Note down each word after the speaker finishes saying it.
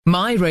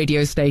My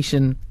radio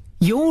station.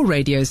 Your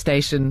radio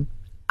station.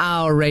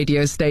 Our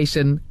radio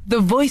station.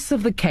 The Voice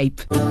of the Cape.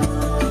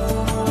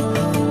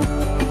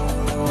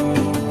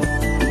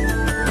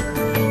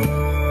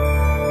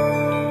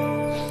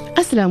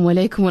 Assalamu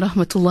alaikum wa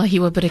rahmatullahi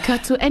wa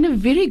barakatuh, and a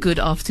very good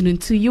afternoon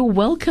to you.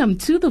 Welcome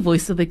to the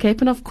Voice of the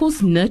Cape, and of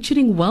course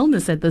nurturing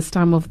wellness at this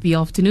time of the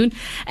afternoon,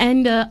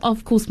 and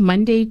of course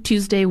Monday,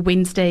 Tuesday,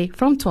 Wednesday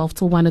from 12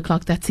 till 1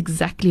 o'clock. That's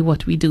exactly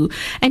what we do.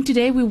 And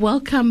today we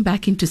welcome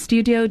back into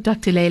studio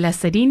Dr. Leila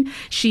Sadine.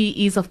 She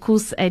is of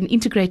course an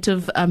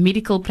integrative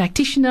medical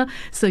practitioner,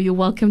 so you're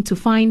welcome to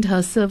find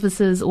her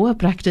services or her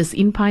practice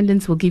in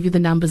Pinelands. We'll give you the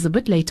numbers a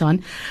bit later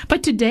on.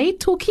 But today,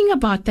 talking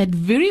about that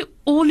very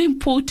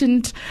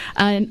all-important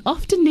and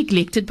often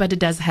neglected, but it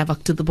does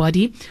havoc to the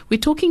body. We're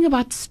talking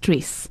about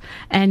stress.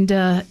 And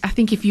I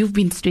think if you've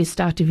been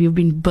stressed out, if you've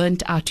been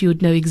burnt out, you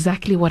would know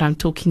exactly what I'm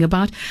talking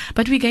about.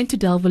 But we're going to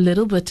delve a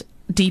little bit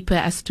deeper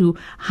as to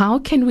how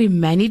can we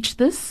manage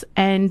this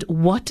and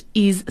what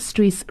is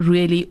stress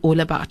really all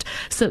about.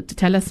 So to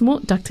tell us more,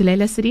 Dr.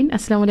 Leila Sadine,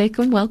 Assalamu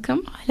alaikum,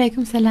 welcome.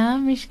 Alaikum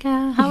salam,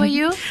 Mishka. How are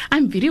you?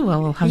 I'm very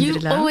well,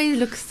 alhamdulillah. You always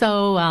look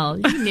so well.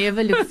 You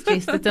never look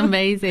stressed. It's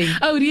amazing.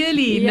 Oh,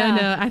 really? Yeah.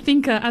 No. I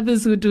think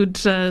others would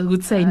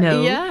say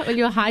no. Yeah, well,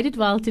 you hide it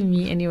well to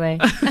me anyway.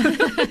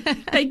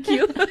 Thank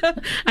you.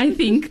 I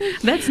think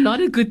that's not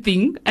a good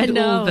thing at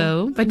all,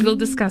 though. But we'll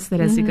discuss that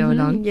as we go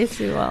along. Yes,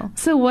 we will.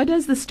 So what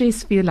does the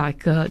stress feel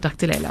like,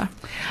 Dr. Leila?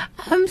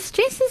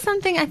 Stress is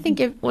something I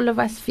think all of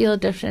us feel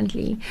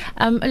differently.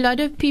 A lot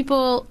of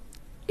people,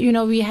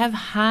 we have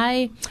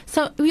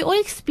so we all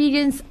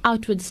experience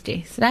outward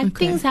stress, right?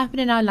 Okay. Things happen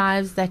in our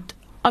lives that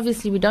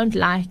obviously we don't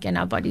like and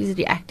our bodies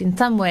react in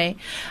some way.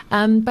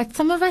 But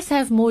some of us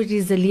have more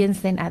resilience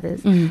than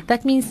others.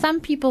 That means some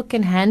people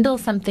can handle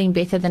something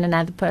better than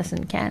another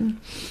person can.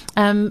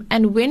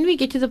 And when we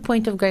get to the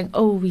point of going,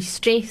 oh, we're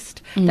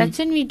stressed, that's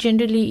when we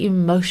generally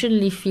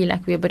emotionally feel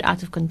like we're a bit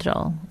out of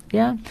control.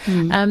 Yeah.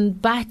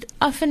 But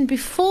often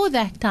before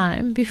that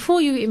time,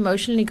 before you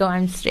emotionally go,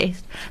 I'm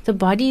stressed, the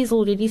body is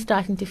already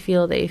starting to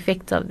feel the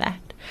effects of that.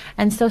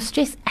 And so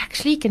stress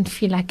actually can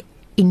feel like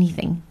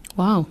anything.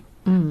 Wow.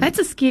 That's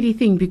a scary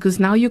thing, because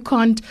now you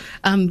can't,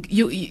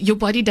 your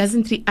body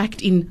doesn't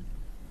react in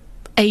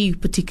a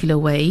particular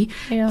way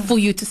for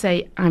you to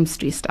say, I'm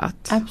stressed out.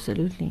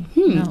 Absolutely.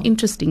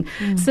 Interesting.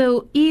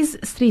 So is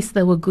stress,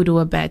 though, a good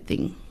or a bad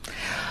thing?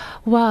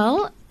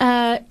 Well,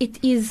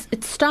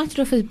 it started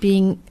off as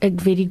being a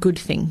very good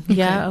thing. Okay.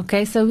 Yeah.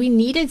 Okay. So we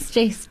needed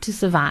stress to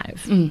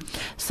survive.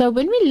 So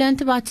when we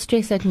learned about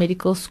stress at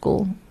medical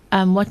school,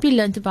 what we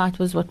learned about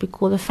was what we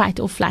call the fight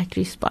or flight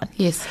response.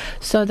 Yes.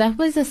 So that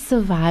was a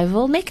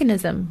survival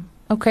mechanism.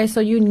 Okay. So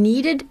you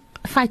needed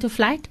fight or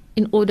flight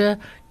in order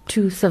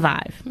to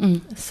survive.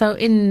 So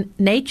in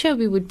nature,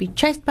 we would be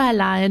chased by a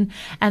lion,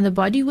 and the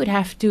body would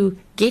have to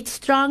get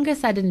stronger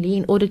suddenly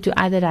in order to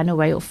either run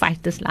away or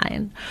fight this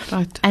lion.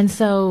 Right. And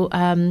so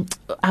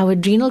our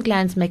adrenal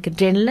glands make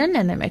adrenaline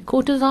and they make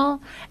cortisol,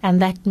 and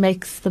that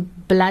makes the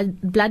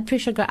blood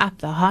pressure go up,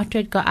 the heart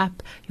rate go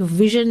up, your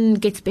vision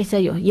gets better,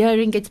 your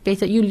hearing gets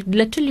better. You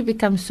literally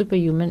become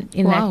superhuman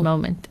in that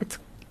moment. It's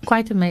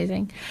quite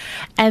amazing.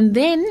 And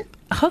then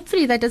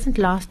hopefully that doesn't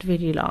last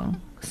very long.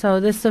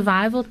 So the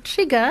survival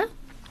trigger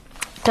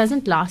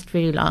doesn't last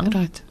very long.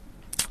 Right.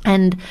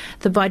 And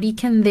the body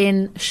can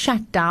then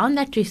shut down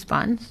that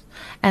response.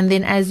 And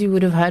then, as you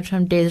would have heard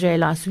from Desiree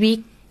last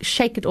week,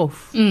 shake it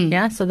off.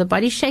 Yeah. So the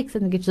body shakes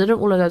and gets rid of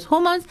all of those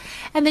hormones,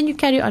 and then you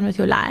carry on with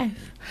your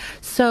life.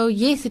 So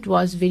yes, it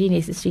was very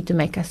necessary to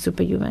make us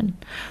superhuman.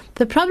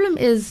 The problem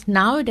is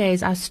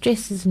nowadays our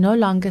stress is no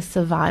longer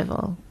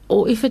survival.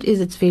 Or if it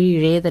is, it's very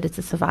rare that it's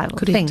a survival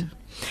thing.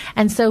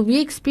 And so we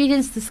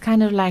experience this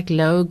kind of like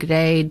low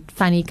grade,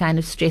 funny kind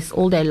of stress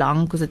all day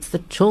long, because it's the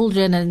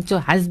children and it's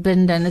your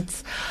husband and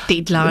it's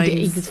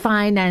deadlines, it's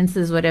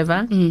finances,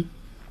 whatever.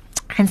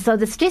 And so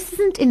the stress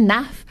isn't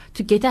enough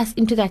to get us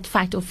into that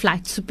fight or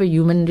flight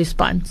superhuman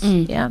response.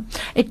 Yeah.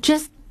 It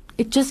just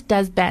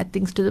does bad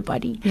things to the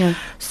body. Yeah.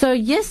 So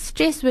yes,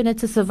 stress when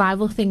it's a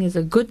survival thing is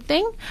a good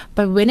thing,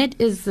 but when it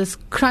is this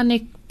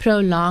chronic,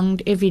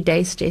 prolonged,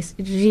 everyday stress,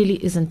 it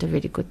really isn't a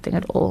very good thing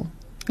at all.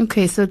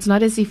 Okay, so it's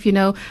not as if,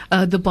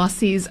 the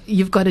boss is,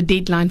 you've got a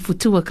deadline for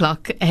 2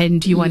 o'clock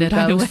and you want to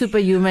run away.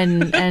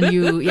 Superhuman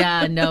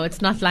and no,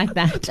 it's not like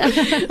that.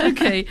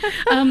 Okay.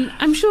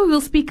 I'm sure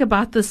we'll speak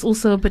about this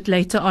also a bit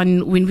later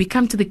on when we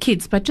come to the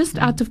kids, but just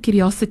out of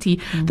curiosity,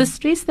 the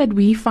stress that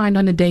we find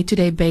on a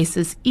day-to-day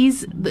basis,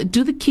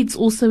 do the kids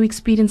also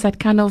experience that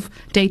kind of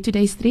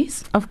day-to-day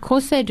stress? Of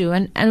course they do.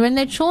 And when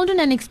they're children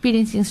and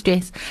experiencing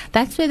stress,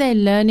 that's where they're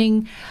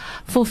learning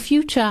for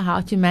future how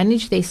to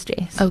manage their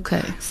stress.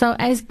 Okay. So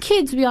as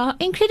kids, we are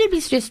incredibly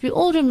stressed. We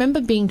all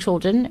remember being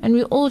children, and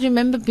we all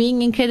remember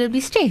being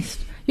incredibly stressed.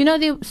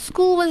 The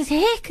school was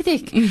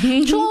hectic.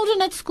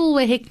 Children at school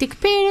were hectic.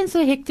 Parents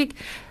were hectic.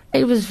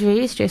 It was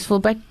very stressful.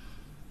 But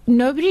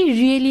nobody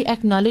really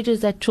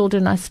acknowledges that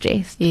children are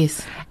stressed.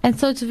 Yes. And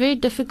so it's a very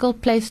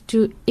difficult place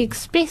to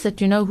express it.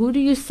 Who do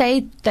you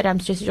say that I'm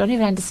stressed? You don't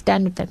even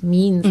understand what that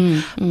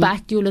means.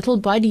 But your little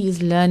body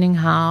is learning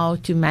how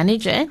to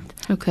manage it.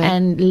 Okay.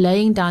 And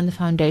laying down the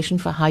foundation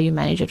for how you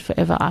manage it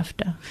forever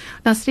after.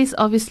 Now, stress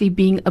obviously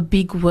being a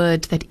big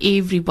word that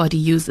everybody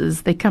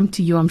uses. They come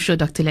to you, I'm sure,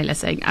 Dr. Leila,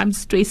 saying, I'm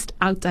stressed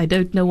out, I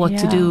don't know what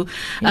to do.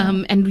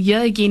 And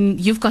here again,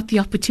 you've got the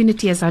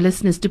opportunity as our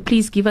listeners to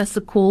please give us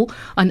a call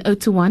on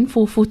 021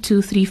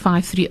 442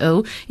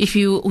 3530 if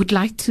you would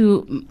like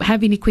to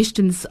have any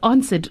questions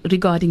answered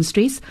regarding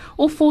stress,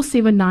 or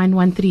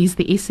 47913 is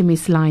the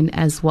SMS line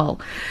as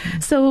well.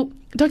 So,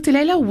 Dr.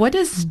 Leila, what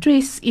does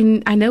stress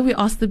I know we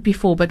asked it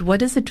before, but what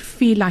does it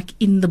feel like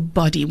in the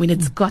body when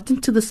it's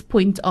gotten to this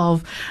point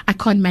of, I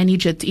can't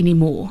manage it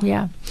anymore?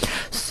 Yeah.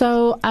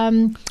 So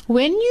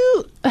when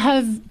you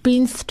have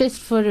been stressed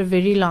for a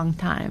very long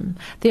time,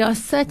 there are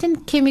certain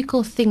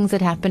chemical things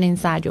that happen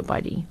inside your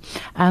body.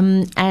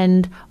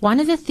 And one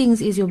of the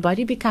things is your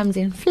body becomes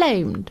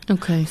inflamed.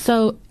 Okay.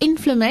 So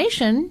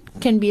inflammation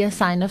can be a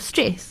sign of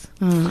stress.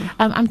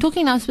 I'm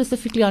talking now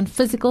specifically on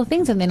physical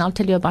things, and then I'll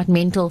tell you about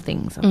mental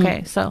things.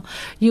 Okay, so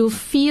you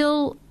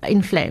feel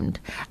inflamed.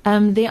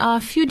 There are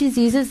a few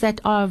diseases that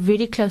are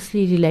very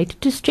closely related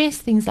to stress,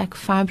 things like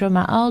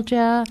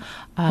fibromyalgia,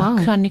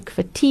 chronic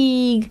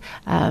fatigue,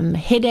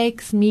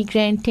 headaches,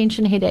 migraine,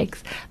 tension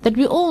headaches, that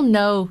we all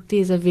know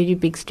there's a very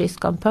big stress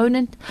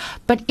component.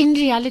 But in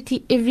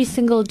reality, every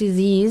single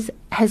disease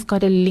has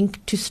got a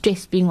link to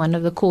stress being one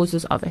of the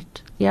causes of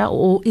it,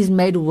 or is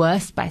made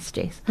worse by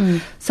stress.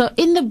 So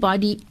in the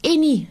body,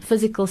 any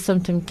physical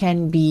symptom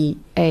can be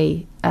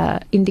a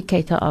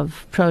indicator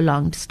of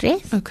prolonged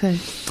stress. Okay.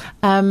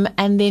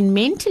 And then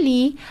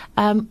mentally,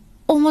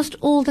 almost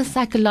all the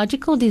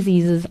psychological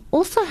diseases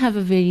also have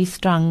a very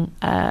strong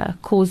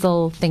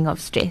causal thing of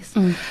stress.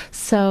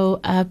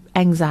 So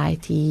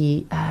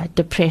anxiety,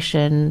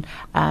 depression,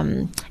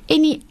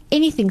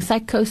 anything,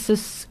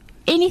 psychosis,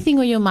 anything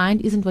where your mind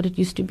isn't what it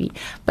used to be.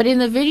 But in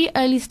the very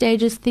early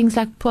stages, things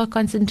like poor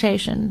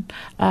concentration,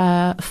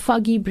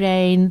 foggy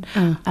brain,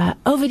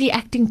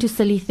 overreacting to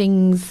silly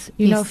things,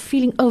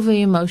 feeling over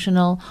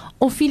emotional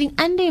or feeling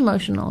under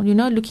emotional,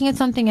 looking at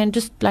something and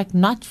just like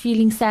not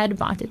feeling sad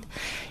about it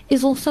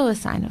is also a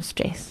sign of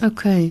stress.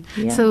 Okay.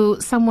 Yeah. So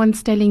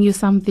someone's telling you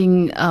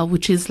something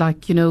which is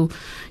like, you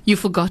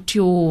forgot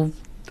your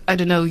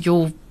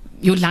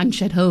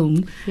lunch at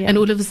home, and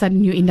all of a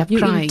sudden you end up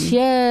crying. In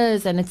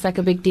tears, and it's like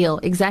a big deal.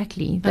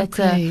 Exactly.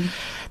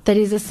 That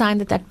is a sign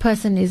that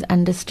person is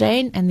under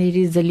strain and their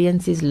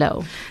resilience is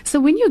low. So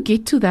when you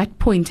get to that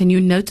point and you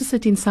notice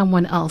it in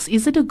someone else,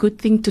 is it a good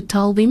thing to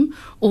tell them,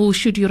 or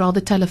should you rather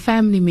tell a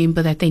family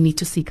member that they need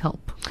to seek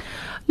help?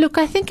 Look,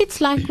 I think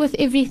it's like with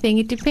everything.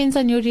 It depends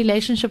on your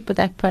relationship with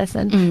that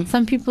person.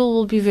 Some people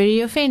will be very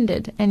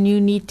offended, and you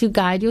need to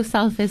guide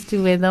yourself as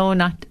to whether or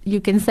not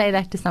you can say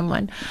that to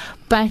someone.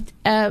 But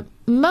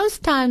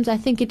most times I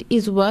think it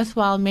is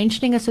worthwhile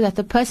mentioning it so that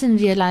the person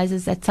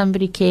realizes that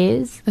somebody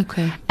cares.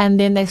 Okay. And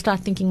then they start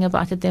thinking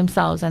about it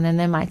themselves, and then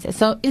they might say,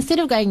 so instead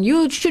of going,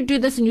 you should do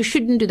this and you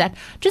shouldn't do that,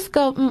 just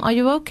go, are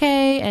you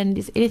okay? And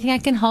is anything I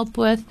can help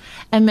with?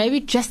 And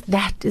maybe just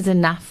that is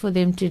enough for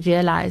them to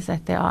realize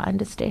that they are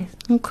under stress.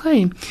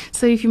 Okay.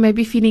 So if you may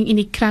be feeling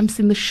any cramps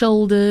in the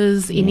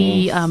shoulders,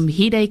 any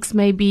headaches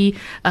maybe,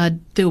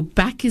 the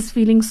back is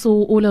feeling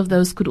sore, all of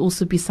those could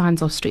also be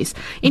signs of stress.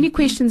 Any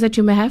questions that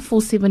you may have,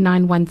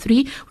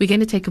 47913. We're going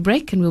to take a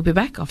break and we'll be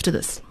back after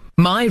this.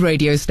 My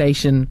radio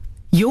station,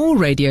 your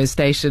radio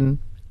station,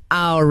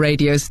 our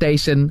radio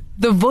station,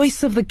 the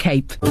voice of the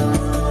Cape.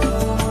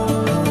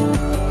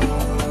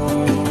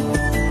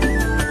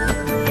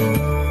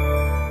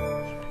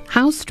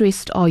 How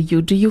stressed are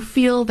you? Do you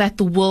feel that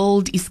the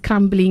world is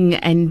crumbling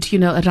and,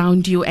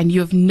 around you, and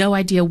you have no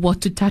idea what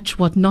to touch,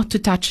 what not to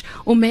touch?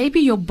 Or maybe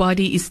your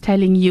body is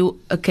telling you,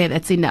 okay,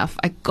 that's enough.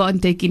 I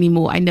can't take any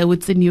more. I know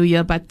it's a new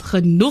year, but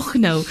genoeg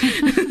nou.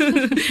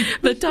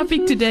 The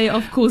topic today,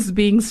 of course,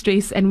 being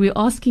stress, and we're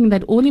asking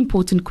that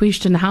all-important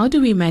question, how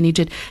do we manage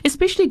it?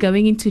 Especially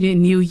going into the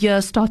new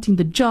year, starting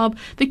the job,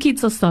 the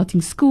kids are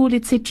starting school,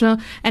 etc.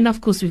 And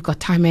of course, we've got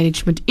time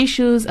management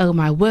issues. Oh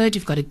my word,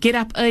 you've got to get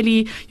up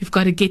early. You've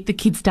got to get the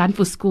kids done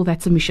for school.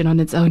 That's a mission on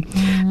its own.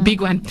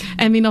 Big one.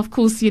 And then, of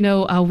course,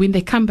 when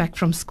they come back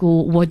from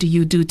school, what do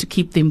you do to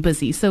keep them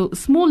busy? So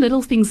small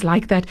little things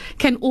like that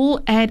can all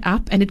add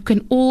up, and it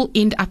can all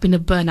end up in a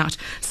burnout.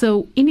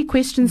 So any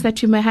questions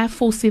that you may have,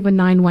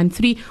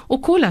 47913, or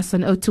call us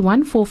on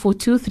 021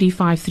 442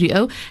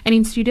 3530. And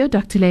in studio,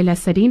 Dr. Leila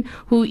Sadin,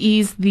 who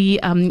is the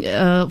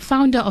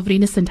founder of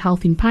Renascent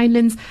Health in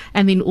Pinelands,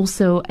 and then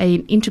also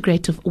an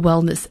integrative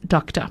wellness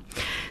doctor.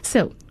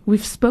 So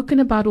We've spoken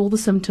about all the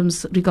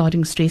symptoms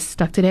regarding stress,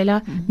 Dr.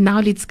 Leila. Now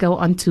let's go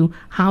on to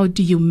how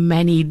do you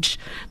manage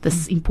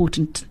this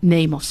important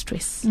name of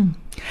stress?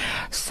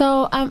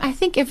 So I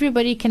think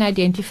everybody can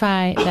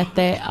identify that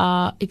they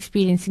are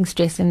experiencing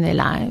stress in their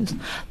lives.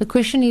 The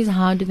question is,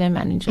 how do they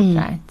manage it,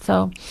 right?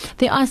 So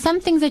there are some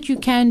things that you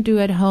can do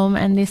at home,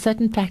 and there's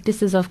certain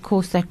practices, of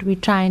course, that we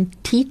try and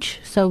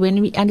teach. So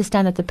when we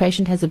understand that the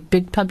patient has a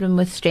big problem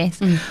with stress,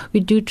 we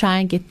do try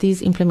and get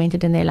these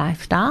implemented in their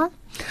lifestyle.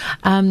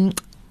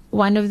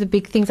 One of the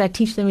big things I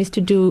teach them is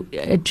to do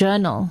a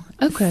journal.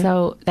 Okay.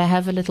 So they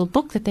have a little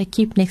book that they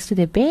keep next to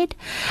their bed,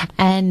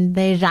 and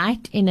they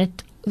write in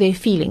it their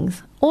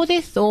feelings or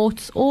their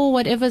thoughts or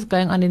whatever's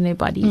going on in their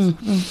bodies.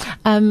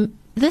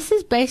 This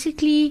is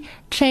basically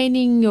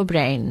training your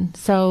brain.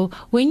 So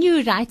when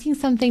you're writing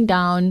something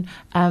down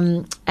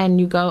and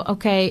you go,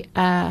 okay,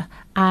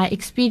 I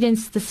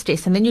experienced the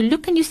stress, and then you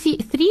look and you see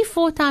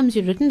 3-4 times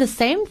you've written the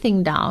same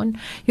thing down,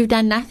 you've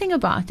done nothing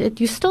about it,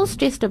 you're still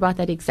stressed about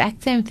that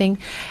exact same thing.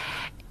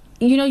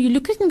 You know, you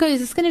look at it and go, is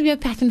this going to be a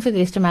pattern for the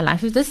rest of my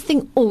life? Is this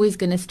thing always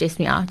going to stress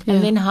me out? Yeah.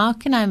 And then how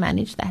can I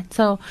manage that?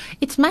 So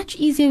it's much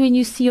easier when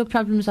you see your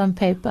problems on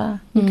paper.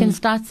 You can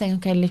start saying,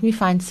 okay, let me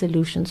find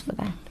solutions for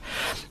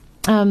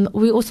that.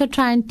 We also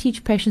try and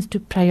teach patients to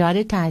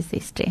prioritize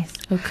their stress.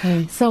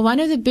 Okay. So one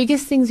of the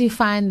biggest things we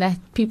find that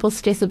people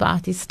stress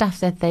about is stuff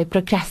that they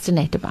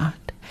procrastinate about.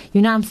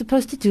 You know, I'm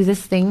supposed to do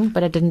this thing,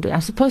 but I didn't do it.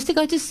 I'm supposed to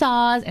go to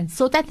SARS and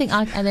sort that thing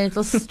out, and then it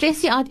will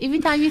stress you out every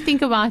time you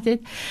think about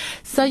it.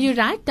 So you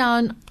write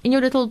down in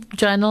your little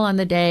journal on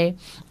the day,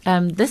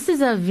 this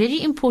is a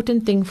very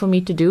important thing for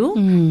me to do.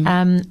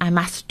 I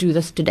must do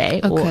this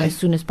today or as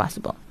soon as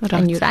possible. Right.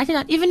 And you write it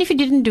out. Even if you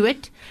didn't do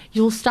it,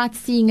 you'll start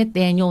seeing it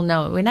there, and you'll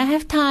know, when I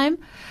have time,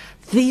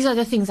 these are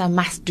the things I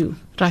must do.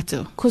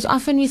 Righto. Because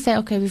often we say,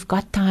 okay, we've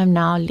got time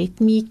now.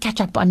 Let me catch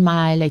up on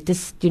my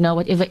latest,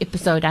 whatever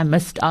episode I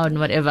missed on,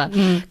 whatever.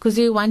 Because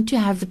we want to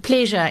have the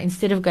pleasure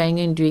instead of going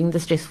and doing the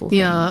stressful thing.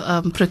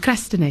 Yeah,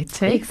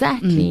 procrastinate. Eh?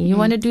 Exactly. You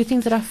want to do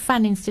things that are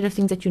fun instead of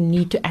things that you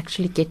need to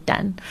actually get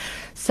done.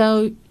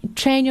 So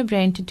train your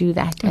brain to do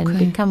that and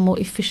become more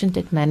efficient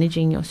at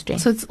managing your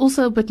stress. So it's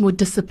also a bit more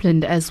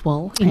disciplined as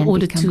well in And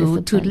order become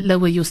to disciplined.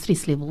 lower your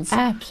stress levels.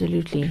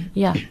 Absolutely.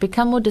 Yeah.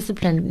 Become more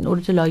disciplined in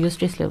order to lower your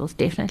stress levels,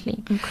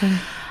 definitely. Okay.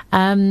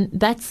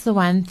 That's the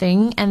one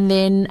thing. And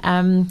then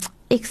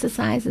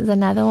exercise is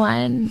another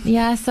one.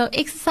 Yeah, so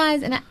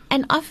exercise,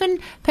 and often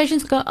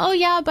patients go, oh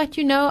yeah, but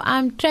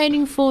I'm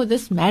training for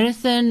this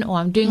marathon or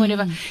I'm doing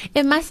whatever.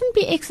 It mustn't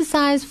be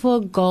exercise for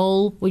a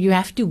goal where you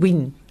have to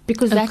win,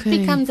 because that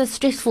becomes a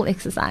stressful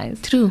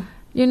exercise. True.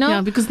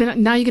 Yeah, because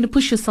then now you're going to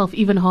push yourself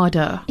even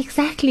harder.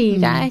 Exactly,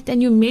 right?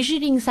 And you're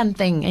measuring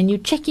something and you're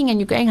checking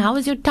and you're going, how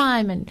was your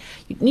time? And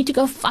you need to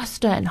go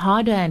faster and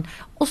harder, and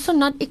also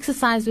not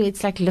exercise where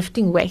it's like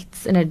lifting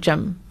weights in a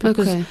gym.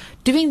 Because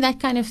doing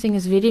that kind of thing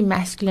is very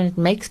masculine. It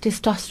makes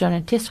testosterone,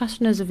 and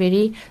testosterone is a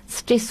very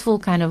stressful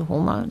kind of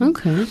hormone.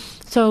 Okay.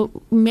 So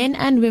men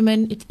and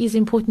women, it is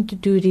important to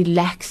do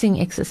relaxing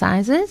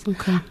exercises.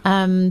 Okay.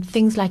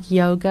 Things like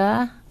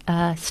yoga,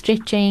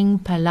 stretching,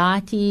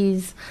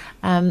 Pilates.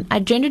 I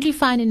generally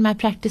find in my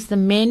practice the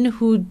men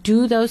who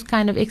do those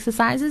kind of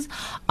exercises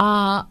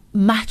are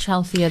much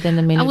healthier than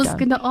the men I who was don't.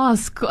 going to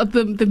ask,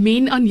 the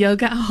men on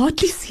yoga, I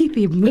hardly see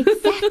them.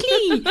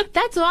 Exactly.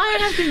 That's why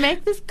I have to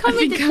make this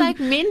comment. It's like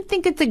men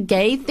think it's a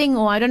gay thing,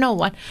 or I don't know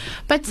what.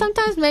 But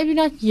sometimes maybe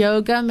not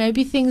yoga,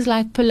 maybe things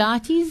like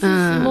Pilates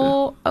is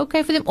more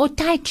okay for them. Or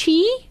Tai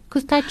Chi,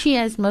 because Tai Chi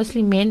has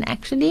mostly men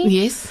actually.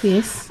 Yes,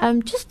 yes.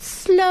 Just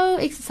slow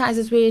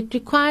exercises where it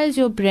requires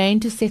your brain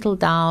to settle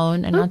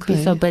down and not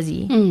be so busy.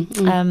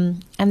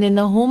 And then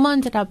the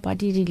hormones that our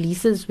body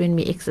releases when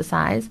we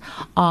exercise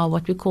are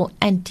what we call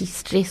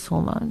anti-stress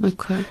hormones.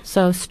 Okay.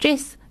 So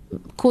stress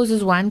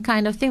causes one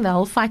kind of thing, the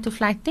whole fight or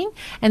flight thing,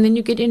 and then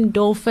you get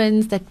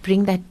endorphins that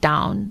bring that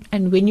down.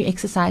 And when you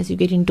exercise, you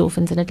get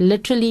endorphins, and it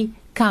literally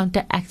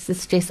counteracts the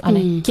stress on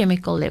a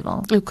chemical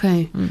level.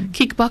 Okay.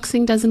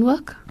 Kickboxing doesn't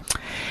work?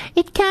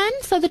 It can.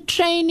 So the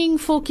training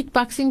for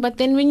kickboxing, but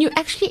then when you're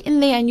actually in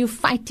there and you're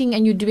fighting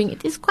and you're doing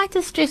it, is quite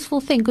a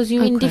stressful thing, because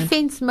you're in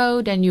defense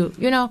mode and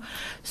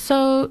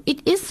so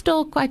it is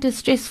still quite a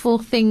stressful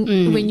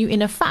thing when you're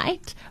in a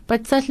fight,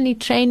 but certainly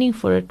training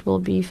for it will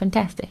be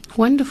fantastic.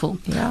 Wonderful.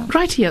 Yeah.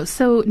 Right here.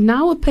 So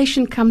now a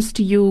patient comes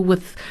to you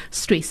with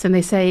stress and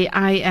they say,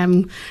 I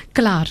am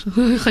klaar.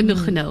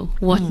 Genoeg genoeg.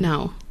 What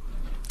now?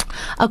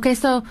 Okay,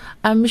 so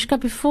Mishka,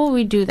 before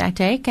we do that,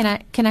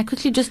 can I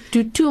quickly just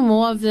do 2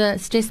 more of the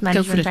stress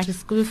management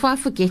practices before I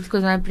forget,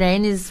 because my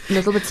brain is a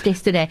little bit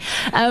stressed today.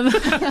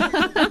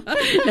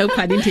 No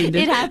pun intended.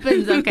 It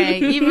happens, okay.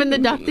 Even the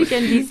doctor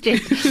can be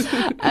stressed.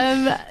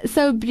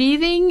 So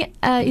breathing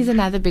is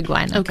another big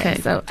one. Okay.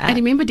 So I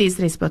remember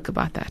Desiree spoke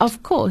about that.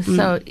 of course.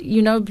 So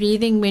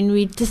breathing, when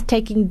we're just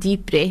taking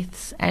deep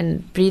breaths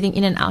and breathing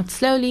in and out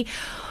slowly,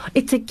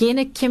 it's again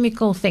a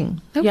chemical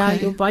thing. Okay. Yeah,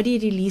 your body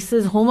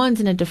releases hormones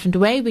in a different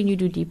way when you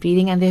do deep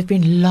breathing. And there have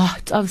been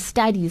lots of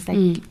studies,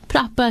 like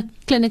proper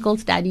clinical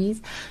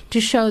studies, to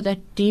show that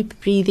deep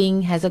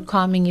breathing has a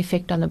calming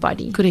effect on the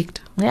body.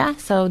 Correct. Yeah,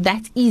 so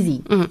that's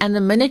easy. And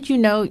the minute you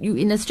know you're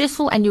in a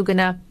stressful and you're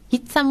going to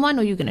hit someone,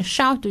 or you're going to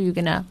shout, or you're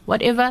going to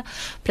whatever,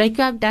 break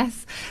your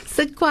abdas,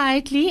 sit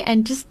quietly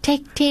and just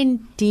take 10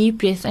 deep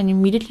breaths, and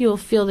immediately you'll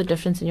feel the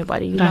difference in your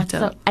body. You're not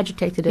so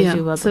agitated as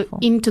you were so before.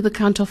 into the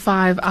count of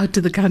 5, out to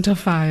the count of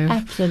 5.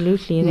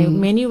 Absolutely. There are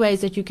many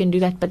ways that you can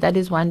do that, but that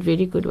is one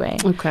very good way.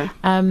 Okay.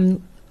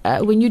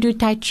 When you do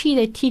Tai Chi,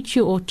 they teach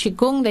you, or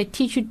Qigong, they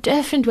teach you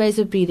different ways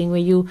of breathing, where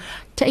you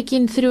take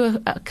in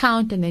through a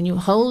count and then you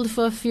hold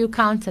for a few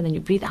counts and then you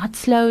breathe out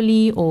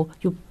slowly, or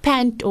you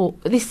pant, or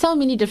there's so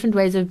many different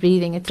ways of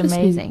breathing. It's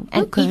amazing.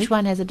 And each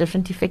one has a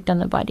different effect on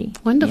the body.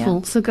 Wonderful.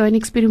 Yeah. So go and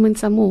experiment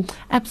some more.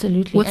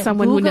 Absolutely. With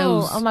someone Google, who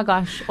knows. Oh my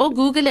gosh. Or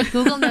Google it.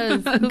 Google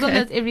knows. Google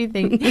knows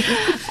everything.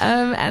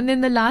 And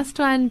then the last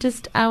one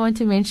just I want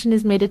to mention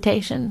is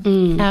meditation.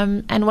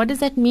 And what does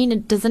that mean?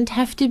 It doesn't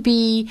have to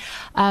be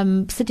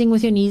sitting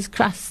with your knees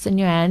crossed and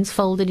your hands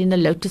folded in a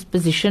lotus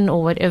position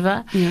or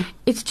whatever. Yeah.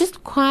 It's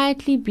just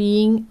quietly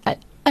being,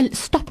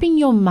 stopping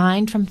your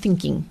mind from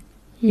thinking,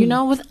 you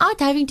know, without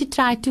having to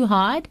try too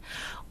hard.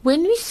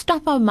 When we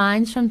stop our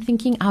minds from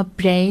thinking, our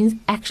brains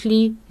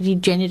actually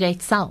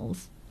regenerate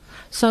cells.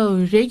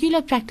 So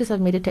regular practice of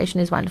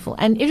meditation is wonderful.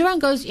 And everyone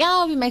goes,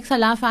 yeah, we make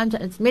salah and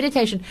it's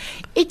meditation.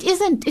 It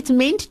isn't. It's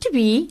meant to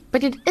be,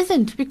 but it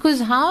isn't.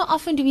 Because how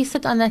often do we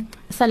sit on that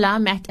salah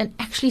mat and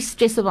actually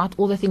stress about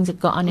all the things that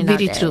go on in our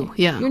day? Very true,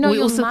 yeah. You know,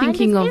 we're also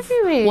thinking of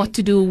everywhere. what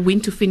to do,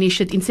 when to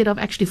finish it, instead of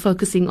actually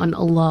focusing on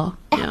Allah.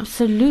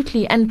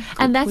 Absolutely. And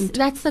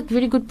that's a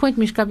very good point,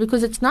 Mishka,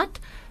 because it's not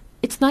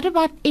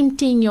about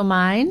emptying your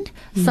mind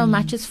so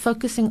much as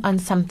focusing on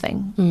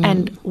something.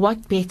 And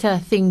what better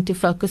thing to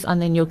focus on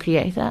than your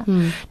creator?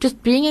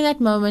 Just being in that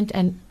moment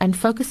and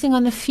focusing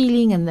on the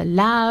feeling and the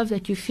love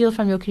that you feel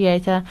from your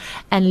creator,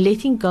 and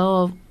letting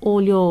go of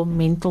all your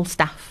mental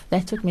stuff.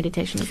 That's what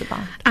meditation is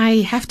about. I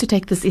have to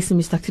take this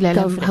SMS, Dr.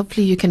 Laila.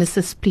 Hopefully you can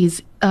assist,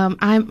 please.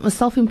 I'm a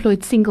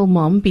self-employed single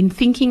mom, been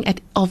thinking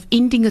of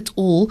ending it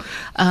all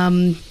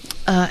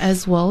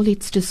as well.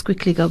 Let's just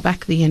quickly go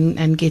back there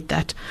and get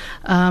that.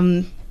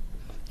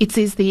 It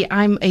says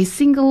I'm a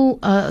single,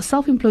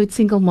 self-employed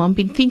single mom,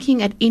 been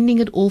thinking at ending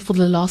it all for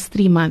the last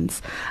 3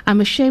 months.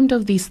 I'm ashamed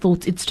of these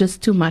thoughts. It's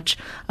just too much.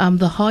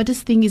 The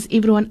hardest thing is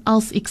everyone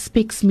else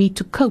expects me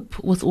to cope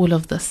with all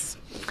of this.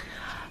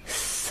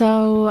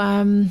 So,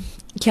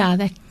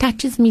 that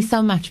touches me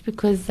so much,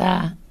 because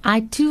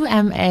I too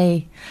am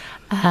a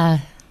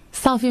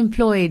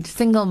self-employed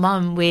single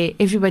mom where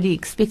everybody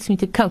expects me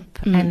to cope,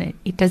 and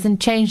it doesn't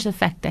change the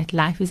fact that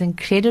life is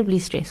incredibly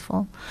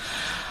stressful.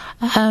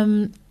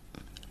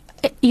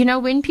 You know,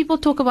 when people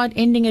talk about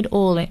ending it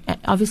all,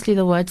 obviously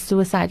the word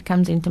suicide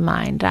comes into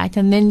mind, right?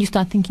 And then you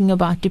start thinking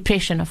about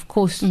depression. Of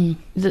course,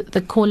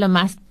 the caller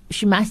must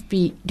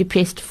be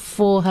depressed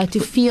for her to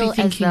feel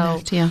as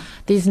though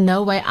there's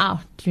no way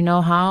out. You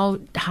know,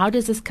 how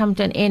does this come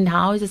to an end?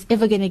 How is this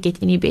ever going to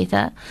get any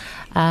better?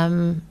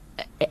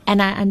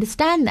 And I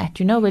understand that,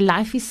 you know, where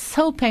life is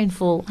so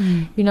painful,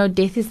 you know,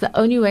 death is the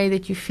only way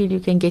that you feel you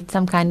can get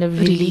some kind of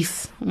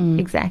relief.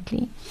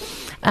 Exactly.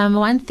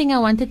 One thing I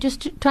wanted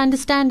just to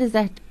understand is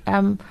that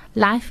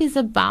life is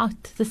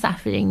about the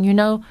suffering. You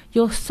know,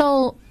 your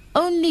soul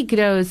only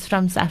grows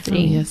from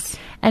suffering. Yes.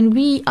 And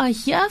we are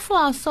here for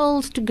our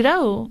souls to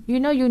grow. You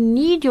know, you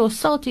need your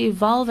soul to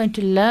evolve and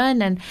to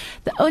learn. And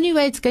the only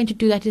way it's going to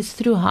do that is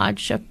through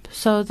hardship.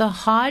 So the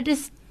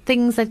hardest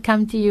things that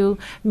come to you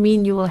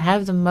mean you will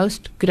have the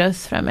most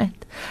growth from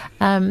it.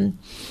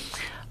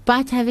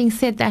 But having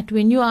said that,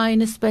 when you are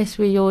in a space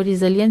where your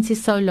resilience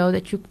is so low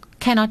that you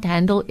cannot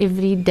handle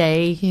every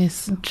day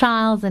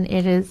trials and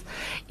errors,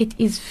 it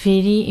is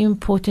very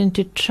important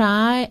to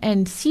try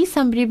and see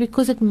somebody,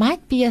 because it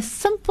might be a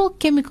simple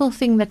chemical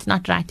thing that's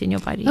not right in your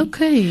body.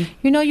 Okay.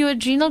 You know, your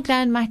adrenal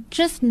gland might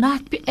just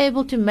not be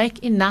able to make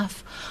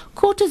enough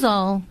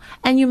cortisol,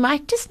 and you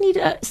might just need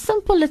a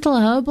simple little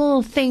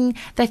herbal thing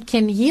that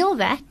can heal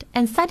that,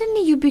 and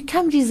suddenly you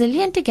become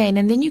resilient again,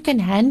 and then you can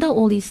handle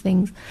all these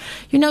things.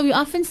 You know, we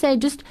often say,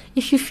 just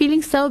if you're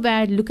feeling so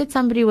bad, look at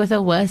somebody with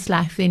a worse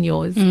life than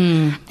yours.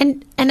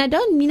 And I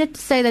don't mean it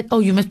to say that, oh,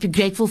 you must be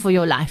grateful for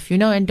your life, you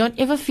know, and don't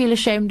ever feel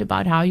ashamed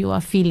about how you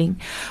are feeling.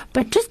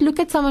 But just look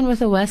at someone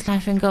with a worse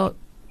life and go,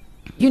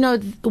 you know,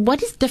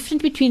 what is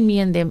different between me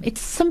and them?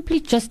 It's simply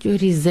just your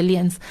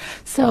resilience.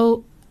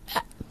 So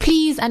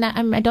please, and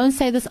I don't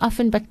say this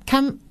often, but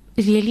come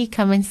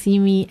and see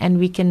me, and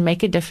we can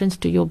make a difference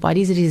to your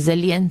body's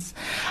resilience.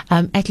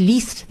 At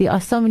least there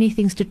are so many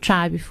things to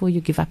try before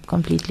you give up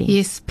completely.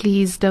 Yes,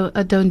 please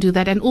don't do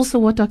that. And also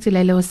what Dr.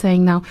 Laila was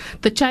saying now,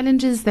 the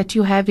challenges that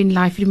you have in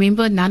life,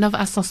 remember, none of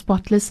us are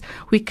spotless.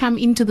 We come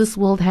into this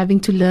world having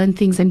to learn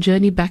things and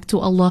journey back to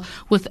Allah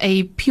with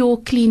a pure,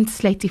 clean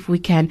slate if we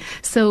can.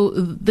 So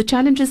the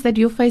challenges that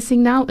you're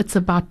facing now, it's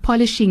about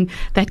polishing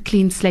that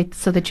clean slate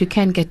so that you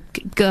can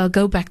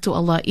go back to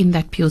Allah in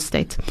that pure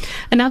state.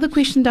 Another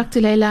question, Dr.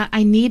 Dr. Leila,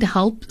 I need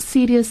help,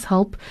 serious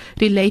help,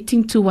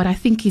 relating to what I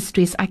think is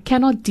stress. I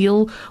cannot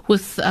deal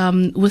with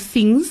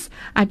things.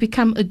 I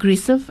become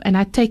aggressive and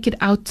I take it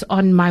out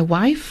on my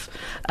wife.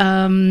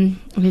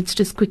 Let's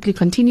just quickly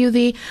continue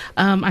there.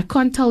 I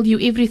can't tell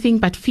you everything,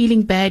 but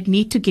feeling bad,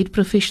 need to get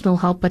professional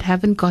help, but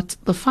haven't got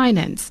the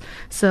finance.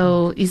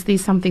 So is there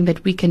something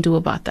that we can do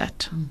about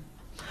that?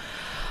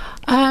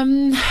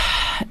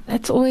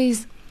 That's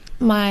always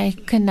my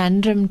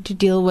conundrum to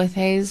deal with,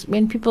 is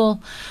when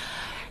people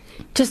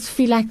just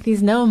feel like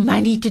there's no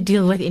money to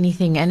deal with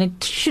anything, and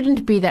it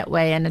shouldn't be that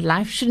way, and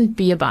life shouldn't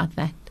be about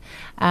that.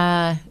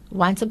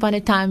 Once upon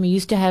a time, we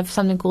used to have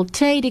something called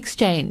trade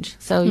exchange.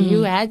 So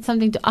you had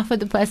something to offer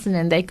the person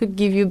and they could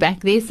give you back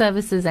their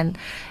services. And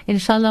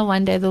inshallah,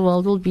 one day the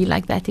world will be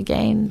like that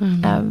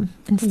again.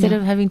 Instead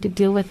of having to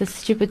deal with this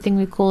stupid thing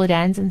we call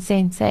rands and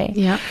cents.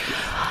 Yeah.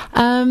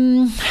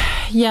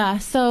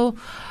 So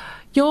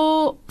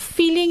you're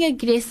feeling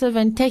aggressive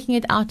and taking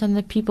it out on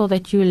the people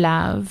that you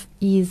love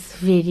is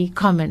very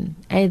common.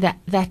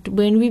 That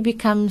when we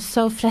become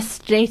so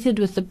frustrated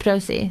with the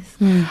process,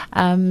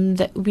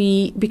 that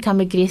we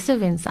become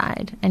aggressive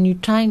inside, and you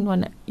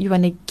want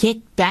to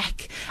get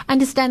back.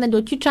 Understand that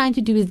what you're trying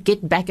to do is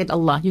get back at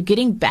Allah. You're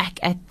getting back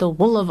at the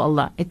will of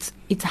Allah. It's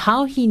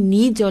how He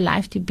needs your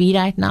life to be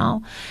right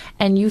now,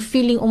 and you're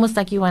feeling almost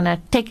like you want to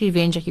take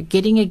revenge, like you're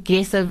getting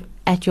aggressive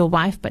at your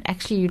wife, but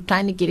actually you're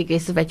trying to get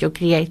aggressive at your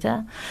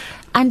Creator.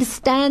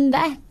 Understand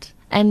that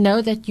and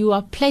know that you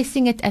are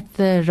placing it at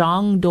the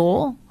wrong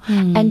door,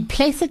 and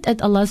place it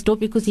at Allah's door,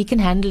 because He can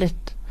handle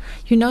it.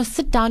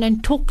 Sit down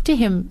and talk to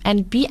Him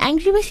and be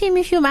angry with Him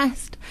if you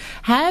must.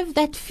 Have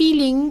that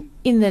feeling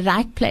in the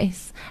right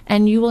place,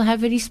 and you will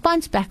have a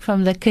response back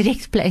from the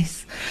correct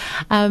place.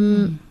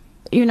 And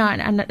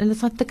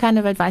it's not the kind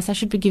of advice I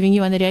should be giving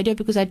you on the radio,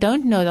 because I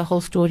don't know the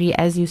whole story,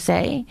 as you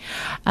say.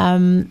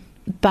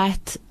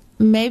 But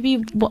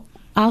maybe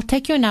I'll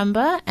take your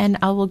number and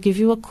I will give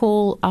you a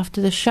call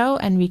after the show,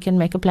 and we can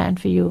make a plan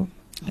for you.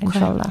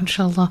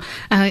 Inshallah.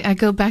 I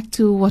go back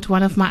to what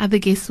one of my other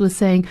guests was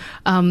saying.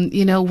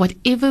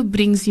 Whatever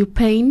brings you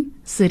pain,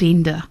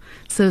 surrender.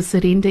 So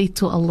surrender it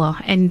to Allah.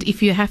 And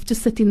if you have to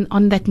sit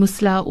on that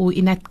musla or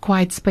in that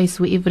quiet space,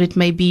 wherever it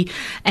may be,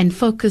 and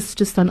focus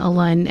just on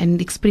Allah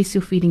and express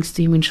your feelings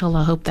to Him,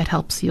 inshallah, I hope that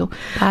helps you.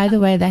 By the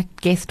way, that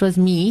guest was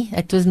me.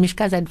 It was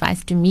Mishka's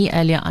advice to me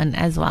earlier on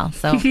as well.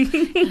 So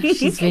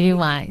she's very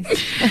wise.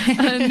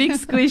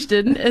 Next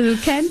question.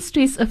 Can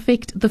stress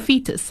affect the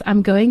fetus?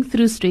 I'm going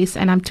through stress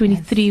and I'm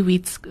 23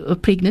 weeks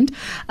pregnant.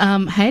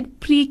 Had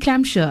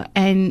preeclampsia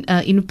and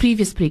in a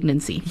previous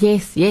pregnancy.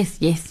 Yes.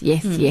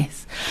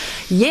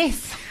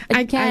 Yes,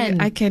 it can.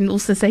 I can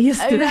also say yes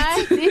to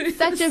that. Right, it's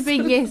such a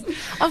big yes.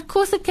 Of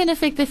course, it can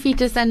affect the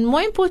fetus, and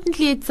more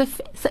importantly,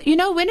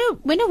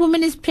 when a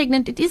woman is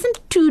pregnant, it isn't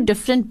two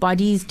different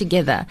bodies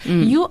together.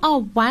 You are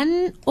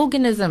one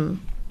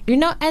organism.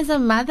 As a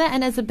mother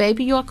and as a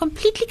baby, you are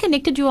completely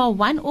connected. You are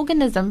one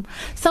organism.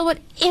 So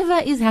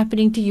whatever is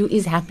happening to you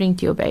is happening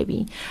to your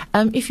baby.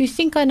 If you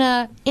think on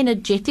a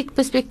energetic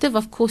perspective,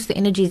 of course, the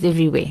energy is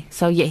everywhere.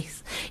 So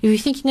yes. If you're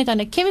thinking it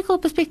on a chemical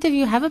perspective,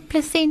 you have a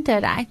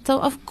placenta, right? So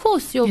of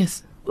course, your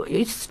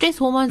stress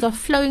hormones are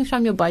flowing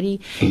from your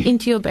body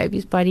into your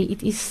baby's body.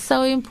 It is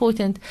so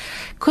important,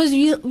 because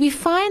we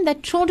find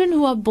that children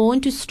who are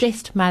born to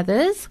stressed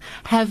mothers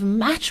have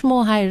much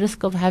more high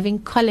risk of having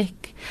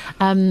colic,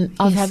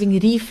 of having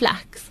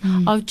reflux,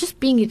 of just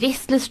being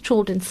restless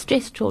children,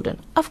 stressed children.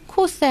 Of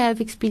course, they have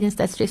experienced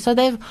that stress. So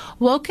they've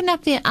woken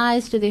up their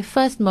eyes to their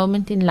first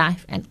moment in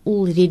life, and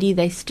already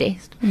they're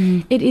stressed.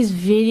 It is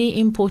very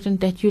important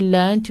that you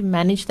learn to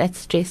manage that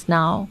stress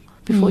now,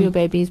 before your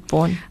baby is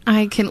born.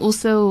 I can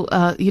also,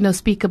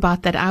 speak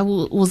about that. I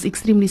was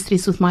extremely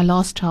stressed with my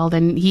last child,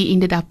 and he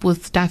ended up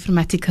with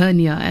diaphragmatic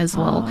hernia as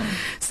well.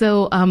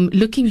 So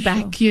looking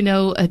back,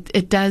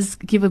 it does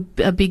give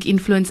a big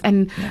influence.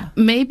 And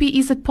maybe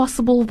is it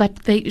possible that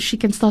she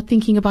can start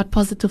thinking about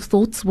positive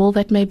thoughts? Will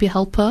that maybe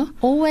help her?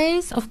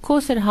 Always. Of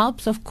course it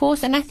helps, of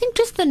course. And I think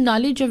just the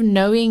knowledge of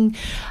knowing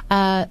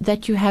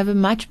that you have a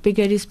much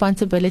bigger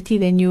responsibility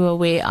than you were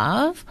aware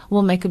of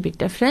will make a big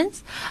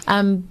difference.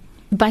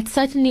 But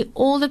certainly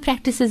all the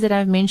practices that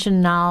I've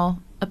mentioned now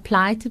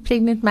apply to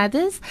pregnant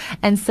mothers,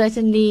 and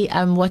certainly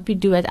what we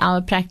do at our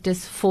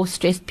practice for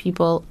stressed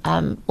people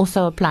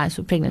also applies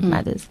for pregnant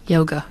mothers.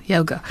 Yoga.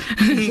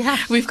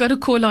 We've got a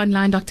caller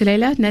online, Dr.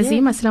 Leila.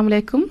 Nazim, Assalamu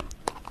alaikum.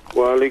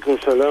 Wa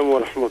alaikum salam wa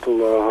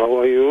rahmatullah. How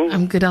are you?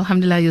 I'm good,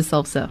 alhamdulillah.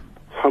 Yourself, sir?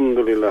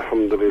 Alhamdulillah.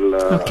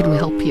 How can we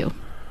help you?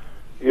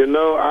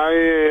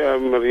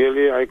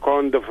 I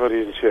can't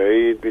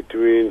differentiate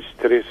between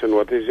stress and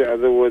what is the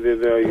other word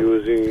that they are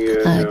using?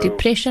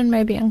 Depression,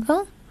 maybe,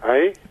 Uncle?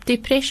 Hey?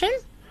 Depression?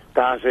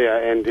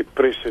 And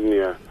depression,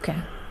 yeah. Okay.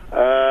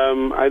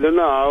 I don't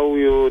know how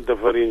you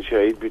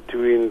differentiate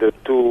between the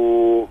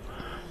two,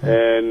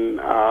 and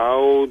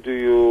how do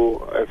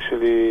you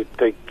actually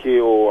take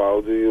care, or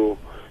how do you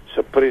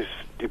suppress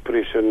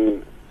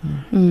depression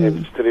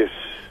and stress?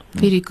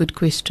 Very good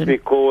question.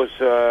 Because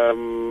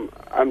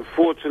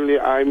unfortunately,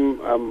 I'm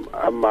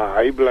a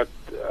high blood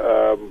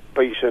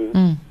patient,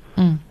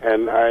 Mm.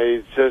 and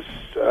I just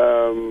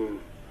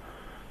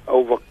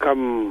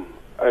overcome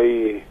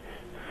a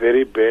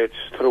very bad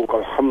stroke,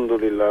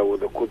 alhamdulillah,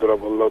 with the qudra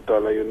of Allah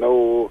Ta'ala. You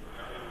know,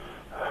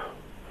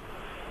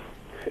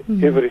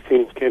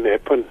 everything can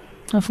happen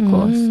Of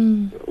course.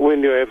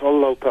 when you have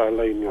Allah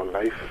Ta'ala in your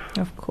life,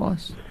 Of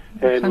course.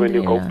 and when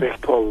you go Alhamdulillah.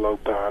 back to Allah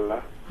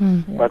Ta'ala. Yeah.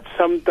 But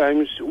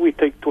sometimes we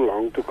take too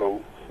long to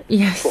go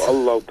Yes. to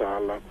Allah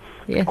Ta'ala,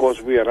 Yes.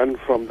 because we run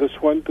from this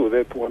one to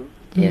that one.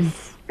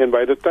 Yes. And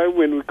by the time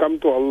when we come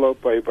to Allah,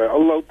 by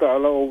Allah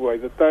Ta'ala, or by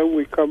the time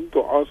we come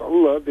to ask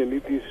Allah, then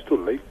it is too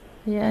late.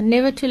 Yeah.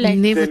 Never too late.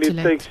 Never Then too it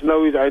late. takes,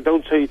 no, I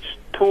don't say it's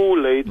too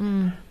late,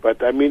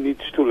 but I mean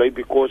it's too late,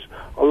 because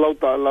Allah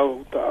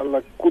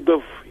Ta'ala could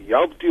have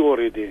helped you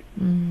already.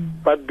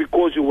 But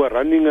because you were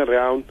running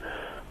around,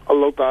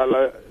 Allah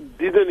Ta'ala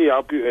didn't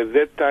help you at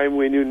that time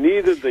when you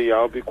needed the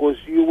help, because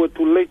you were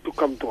too late to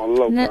come to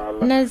Allah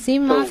Ta'ala.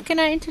 Nazim, So- Maaf, can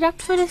I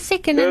interrupt for a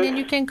second and Yes. then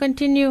you can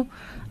continue?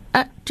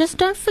 Just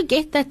don't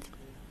forget that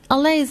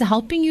Allah is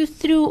helping you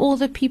through all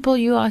the people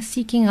you are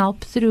seeking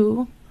help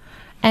through.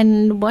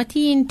 And what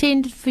He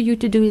intended for you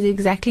to do is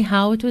exactly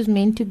how it was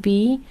meant to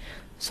be.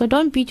 So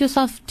don't beat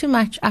yourself too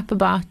much up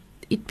about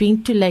it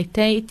being too late.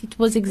 It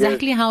was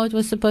exactly how it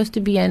was supposed to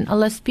be, and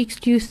Allah speaks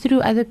to you through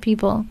other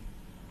people.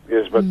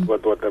 Yes, but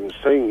what I'm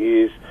saying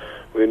is,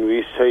 when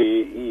we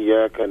say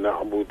Iyaka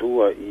na'budu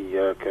wa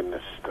Iyaka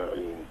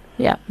nasta'in,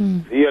 Yeah.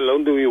 Thee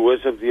alone do we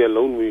worship, Thee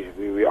alone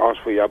we ask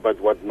for you.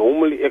 But what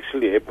normally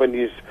actually happens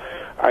is,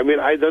 I mean,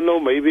 I don't know,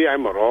 maybe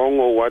I'm wrong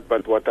or what,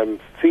 but what I'm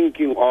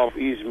thinking of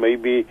is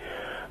maybe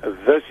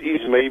this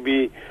is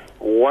maybe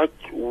what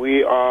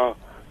we are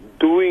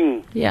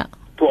doing Yeah.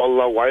 to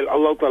Allah, while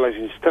Allah Ta'ala is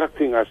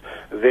instructing us,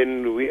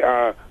 then we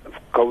are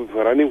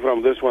running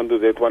from this one to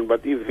that one.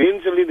 But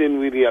eventually then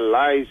we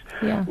realize,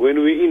 Yeah. when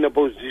we're in a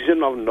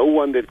position of no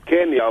one that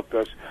can help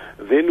us,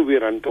 then we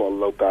run to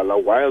Allah Ta'ala,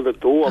 while the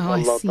door of Oh, I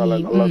Allah Ta'ala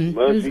and see. Allah's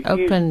mercy It's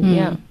open.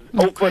 Yeah.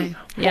 is open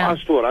for Yeah. us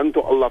to run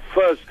to Allah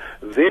first.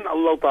 Then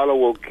Allah Ta'ala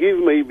will give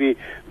maybe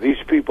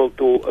these people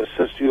to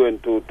assist you and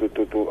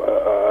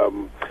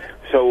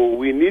so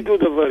we need to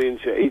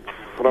differentiate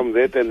from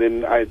that. And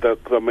then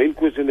the main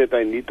question that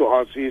I need to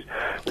ask is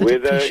The whether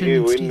depression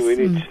and when stress.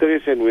 it's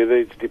stress and whether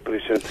it's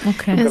depression.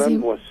 Okay.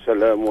 Shukran wa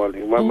salamu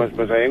alaikum.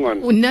 Must hang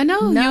on.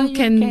 No,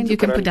 you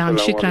can put down.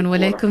 Shukran. Shukran. Wa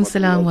alaikum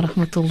salam wa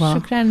rahmatullah.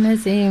 Shukran,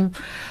 Nazim.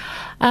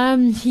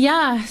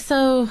 Yeah,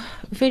 so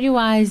very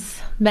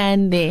wise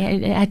man there.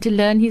 I had to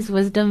learn his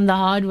wisdom the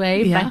hard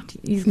way, Yeah. but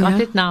he's got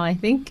Yeah. it now, I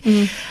think.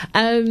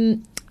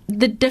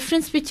 The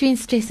difference between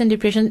stress and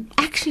depression,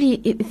 actually,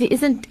 there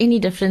isn't any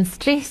difference.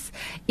 Stress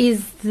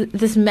is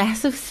this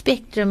massive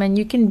spectrum, and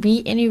you can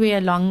be anywhere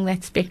along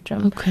that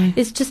spectrum. Okay.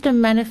 It's just a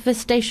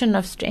manifestation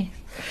of stress.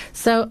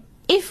 So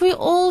if we're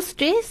all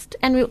stressed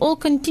and we all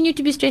continue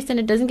to be stressed and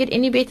it doesn't get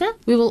any better,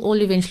 we will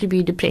all eventually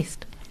be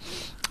depressed.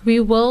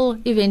 We will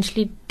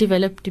eventually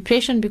develop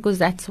depression, because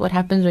that's what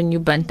happens when you're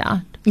burnt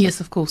out. Yes,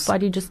 of course.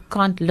 Body just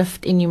can't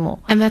lift anymore.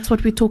 And that's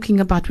what we're talking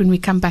about when we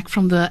come back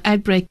from the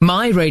ad break.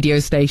 My radio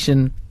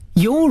station,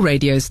 your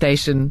radio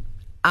station,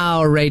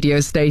 our radio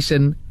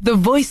station, the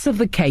voice of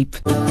the Cape.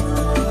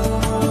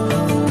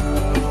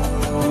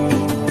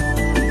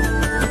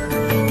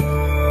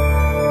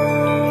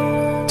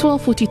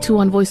 12:42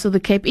 on Voice of the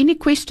Cape. Any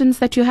questions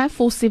that you have,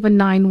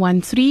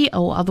 47913,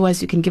 or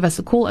otherwise you can give us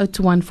a call,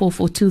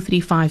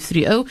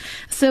 021-442-3530.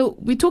 So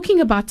we're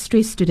talking about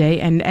stress today,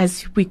 and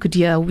as we could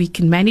hear, we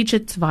can manage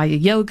it via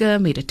yoga,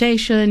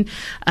 meditation,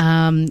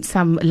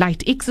 some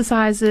light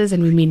exercises,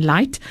 and we mean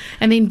light,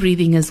 and then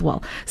breathing as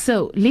well.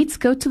 So let's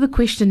go to the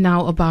question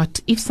now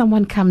about if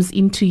someone comes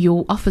into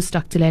your office,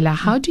 Dr. Leila,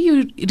 how do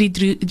you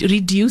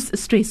reduce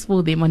stress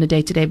for them on a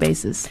day-to-day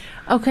basis?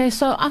 Okay,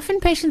 so often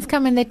patients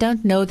come and they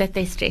don't know that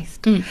they're stressed.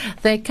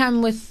 They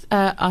come with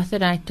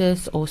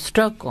arthritis or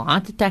stroke or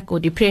heart attack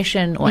or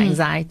depression or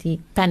anxiety,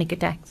 panic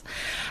attacks.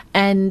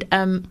 And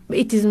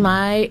it is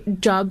my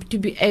job to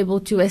be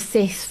able to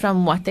assess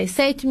from what they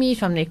say to me,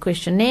 from their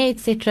questionnaire,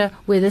 etc.,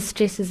 whether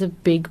stress is a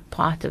big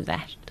part of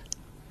that.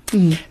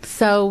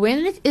 So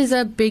when it is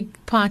a big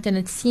part and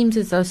it seems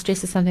as though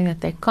stress is something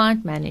that they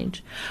can't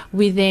manage,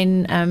 we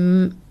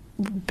then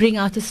bring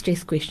out a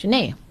stress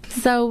questionnaire.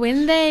 So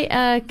when they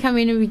come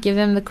in and we give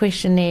them the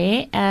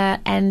questionnaire,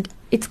 and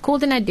it's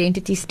called an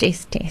identity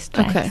stress test.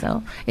 Right? Okay.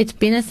 So it's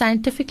been a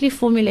scientifically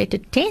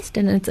formulated test,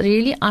 and it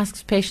really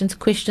asks patients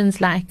questions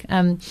like,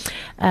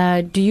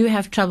 do you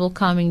have trouble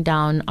calming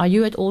down? Are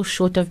you at all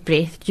short of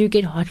breath? Do you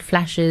get hot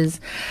flashes?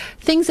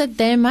 Things that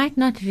they might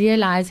not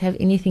realize have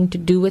anything to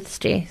do with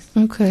stress.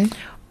 Okay.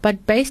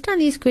 But based on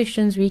these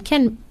questions, we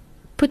can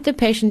put the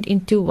patient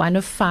into one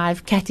of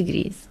 5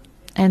 categories,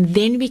 and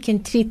then we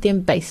can treat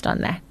them based on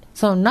that.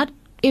 So not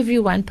every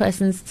one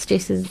person's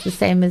stress is the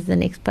same as the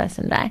next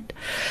person, right?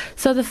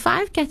 So the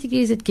 5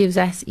 categories it gives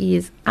us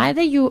is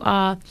either you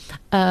are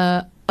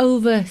a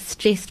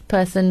over-stressed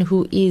person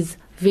who is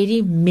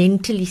very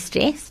mentally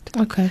stressed.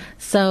 Okay.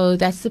 So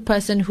that's the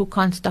person who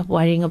can't stop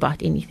worrying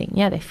about anything.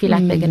 Yeah, they feel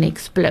like they're going to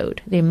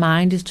explode. Their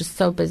mind is just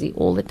so busy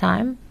all the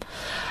time.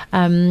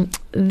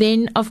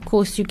 Then, of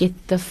course, you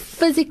get the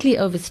physically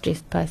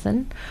overstressed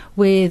person,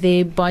 where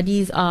their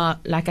bodies are,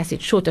 like I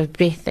said, short of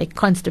breath, they're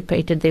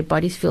constipated, their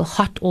bodies feel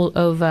hot all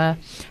over,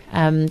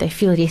 they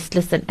feel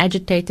restless and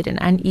agitated and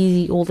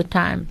uneasy all the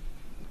time.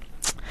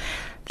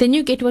 Then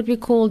you get what we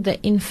call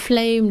the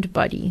inflamed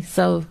body.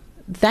 So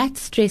that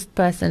stressed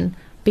person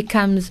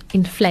becomes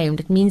inflamed.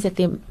 It means that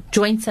their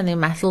joints and their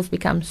muscles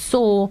become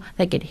sore,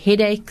 they get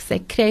headaches, they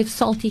crave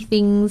salty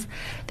things,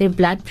 their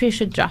blood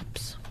pressure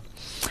drops.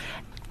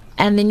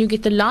 And then you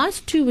get the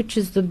last two, which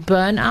is the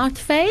burnout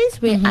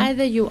phase, where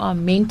either you are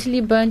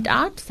mentally burnt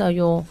out, so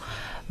your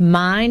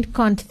mind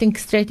can't think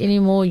straight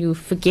anymore, you're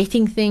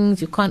forgetting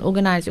things, you can't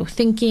organize your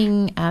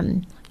thinking,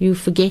 you're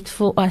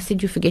forgetful. Oh, I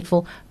said you're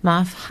forgetful.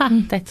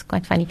 That's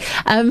quite funny.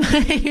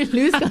 You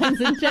lose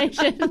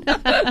concentration.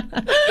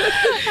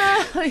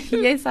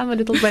 Yes, I'm a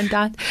little burnt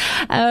out.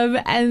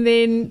 And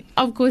then,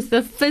 of course,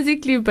 the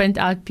physically burnt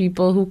out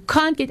people who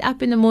can't get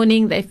up in the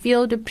morning, they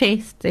feel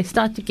depressed, they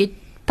start to get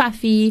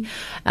puffy.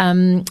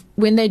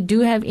 When they do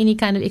have any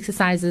kind of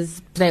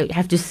exercises, they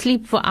have to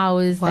sleep for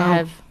hours. Wow. They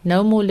have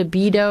no more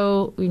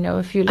libido. We know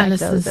a few like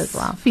those as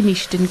well.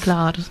 Finished and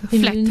klaar. Flat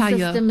Immune tire.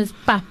 System is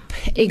pap.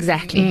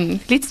 Exactly.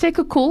 Let's take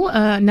a call.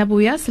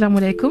 Nabuya, assalamu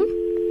alaikum.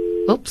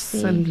 Oops,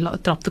 and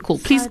drop the call.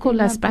 Please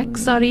call us back.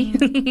 Sorry.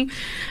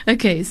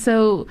 Okay,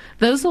 so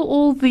those are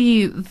all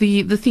the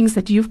things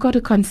that you've got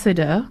to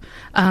consider,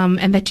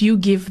 and that you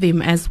give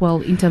them as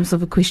well in terms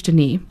of a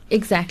questionnaire.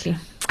 Exactly.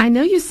 I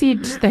know you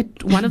said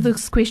that one of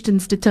those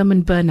questions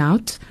determined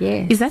burnout.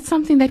 Yes. Is that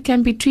something that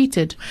can be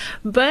treated?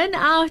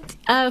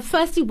 Burnout,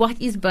 firstly,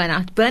 what is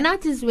burnout?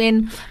 Burnout is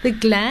when the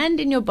gland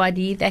in your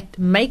body that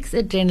makes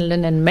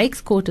adrenaline and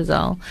makes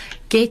cortisol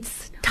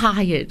gets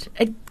tired.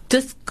 It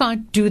just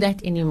can't do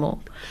that anymore.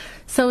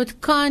 So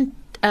it can't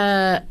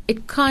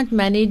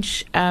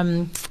manage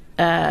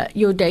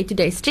your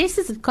day-to-day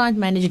stresses. It can't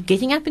manage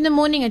getting up in the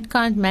morning. It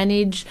can't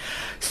manage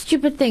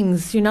stupid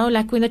things,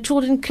 like when the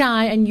children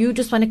cry and you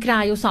just want to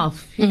cry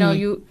yourself.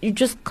 You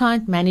just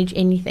can't manage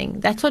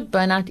anything. That's what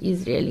burnout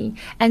is really.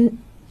 And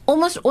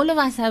almost all of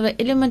us have an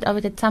element of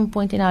it at some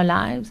point in our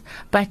lives,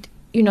 but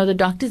the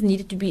doctors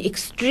needed to be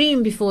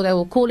extreme before they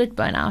will call it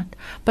burnout.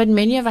 But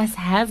many of us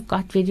have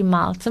got very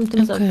mild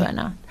symptoms of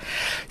burnout.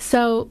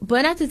 So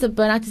burnout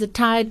is a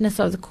tiredness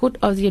of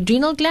the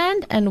adrenal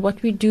gland. And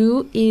what we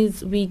do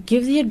is we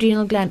give the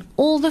adrenal gland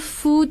all the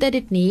food that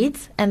it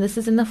needs. And this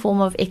is in the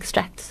form of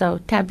extract, so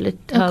tablet,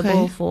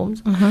 herbal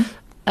forms,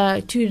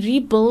 to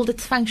rebuild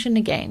its function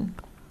again.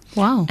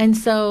 Wow. And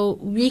so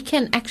we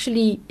can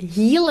actually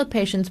heal a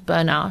patient's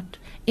burnout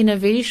in a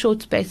very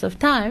short space of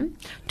time,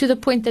 to the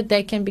point that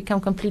they can become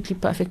completely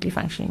perfectly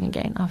functioning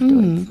again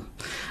afterwards.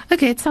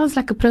 Okay, it sounds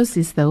like a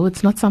process though.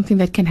 It's not something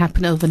that can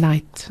happen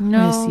overnight,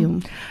 I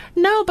assume.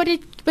 No,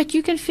 but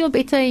you can feel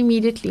better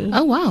immediately.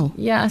 Oh wow.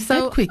 Yeah,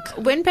 so that quick.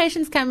 When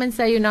patients come and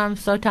say, I'm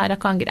so tired, I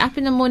can't get up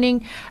in the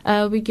morning,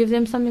 we give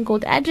them something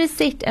called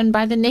Adreset, and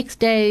by the next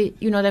day,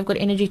 they've got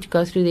energy to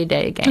go through their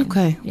day again.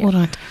 Okay, all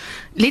right.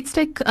 Let's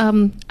take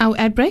our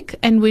ad break,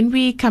 and when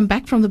we come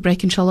back from the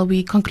break, inshallah,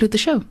 we conclude the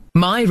show.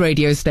 My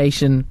radio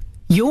station,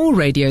 your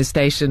radio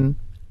station,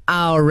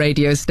 our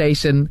radio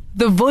station,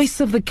 the voice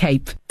of the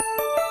Cape.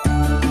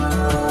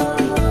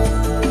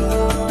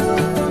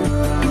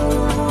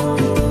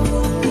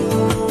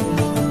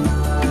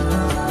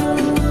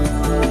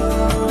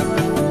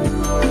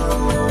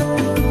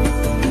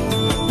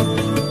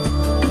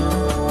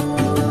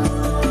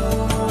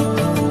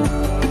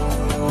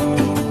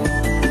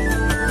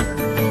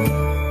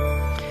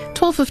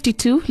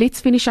 Let's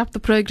finish up the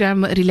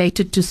program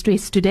related to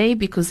stress today,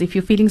 because if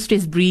you're feeling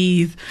stressed,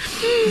 breathe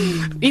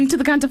into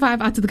the count of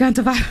 5, out to the count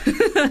of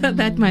 5.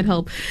 That might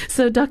help.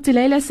 So Dr.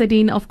 Leila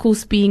Sadine, of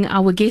course, being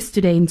our guest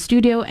today in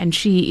studio, and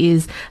she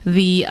is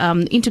the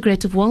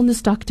integrative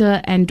wellness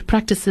doctor and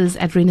practices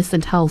at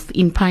Renaissance Health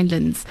in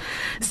Pinelands.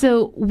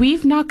 So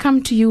we've now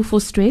come to you for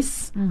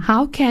stress.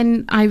 How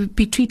can I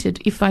be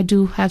treated if I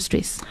do have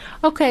stress?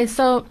 Okay,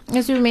 so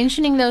as we were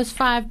mentioning, those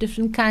 5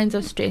 different kinds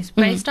of stress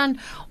based on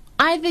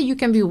either you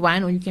can be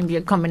one or you can be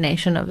a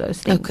combination of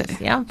those things. Okay.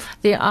 Yeah.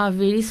 There are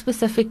very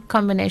specific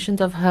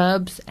combinations of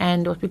herbs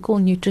and what we call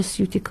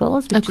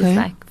nutraceuticals, which is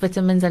like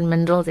vitamins and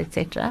minerals,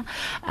 etc.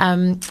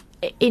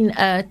 In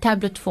a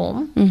tablet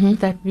form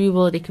that we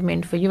will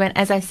recommend for you. And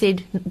as I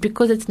said,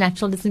 because it's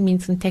natural doesn't mean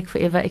it's going to take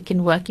forever. It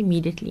can work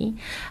immediately.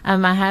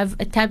 I have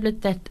a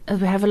tablet that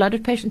we have a lot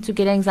of patients who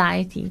get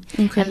anxiety,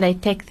 and they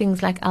take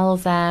things like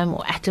Alzam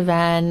or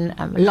Ativan.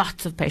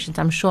 Lots of patients,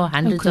 I'm sure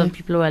hundreds of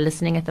people who are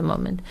listening at the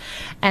moment.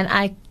 And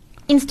I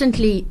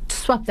instantly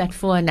swap that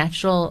for a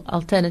natural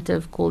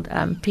alternative called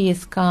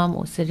PS Calm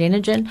or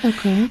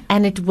Serenogen,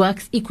 and it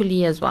works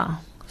equally as well.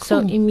 So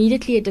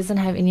immediately it doesn't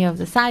have any of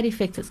the side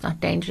effects. It's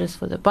not dangerous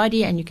for the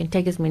body, and you can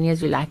take as many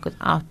as you like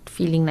without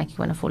feeling like you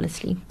want to fall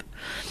asleep.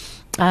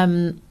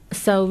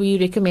 So we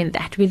recommend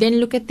that. We then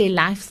look at their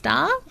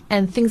lifestyle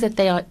and things that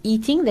they are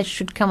eating that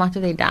should come out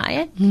of their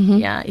diet.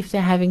 Yeah, if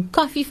they're having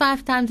coffee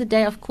 5 times a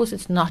day, of course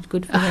it's not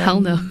good for them.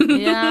 Hell no.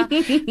 Yeah,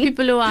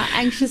 people who are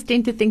anxious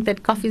tend to think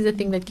that coffee is the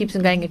thing that keeps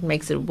them going. It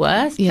makes it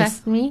worse.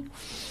 Yes. Trust me.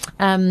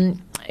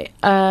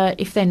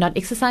 If they're not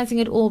exercising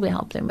at all, we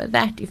help them with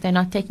that. If they're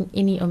not taking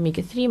any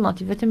omega-3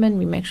 multivitamin,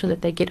 we make sure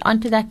that they get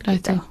onto that because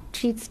Right. that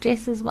treats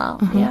stress as well.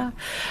 Yeah.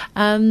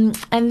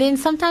 And then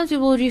sometimes we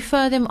will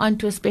refer them on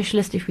to a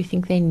specialist if we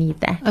think they need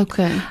that.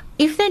 Okay.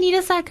 If they need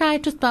a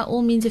psychiatrist, by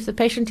all means, if the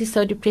patient is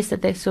so depressed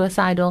that they're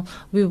suicidal,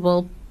 we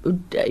will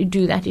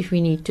do that if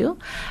we need to.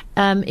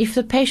 If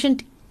the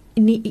patient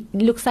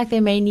looks like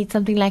they may need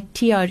something like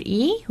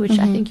TRE, which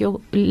I think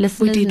your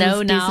listeners did know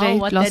with now Desiree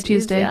what last that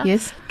Tuesday, is. Yeah?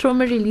 yes.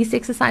 Trauma release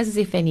exercises.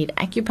 If they need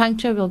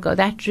acupuncture, we'll go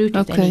that route.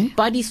 If they Okay. need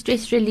body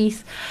stress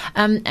release.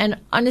 And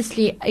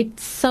honestly,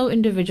 it's so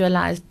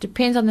individualized.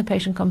 Depends on the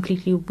patient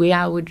completely where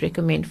I would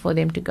recommend for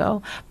them to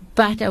go.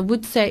 But I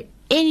would say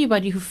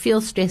anybody who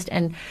feels stressed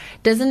and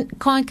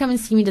can't come and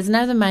see me, doesn't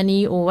have the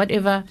money or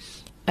whatever,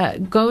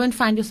 go and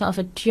find yourself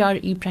a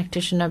TRE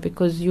practitioner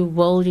because you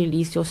will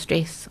release your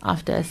stress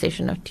after a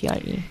session of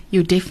TRE.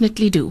 You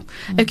definitely do.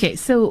 Okay,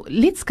 so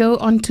let's go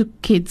on to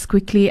kids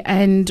quickly.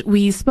 And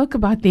we spoke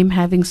about them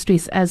having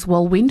stress as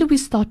well. When do we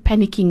start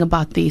panicking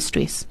about their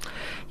stress?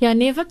 Yeah,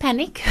 never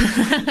panic.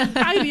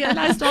 I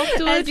realized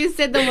afterwards. As you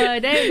said the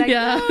word, Like,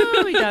 Yeah.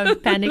 no, we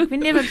don't panic. We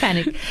never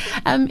panic.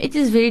 It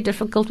is very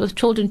difficult with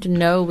children to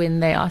know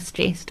when they are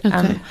stressed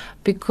Okay.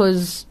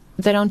 because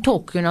they don't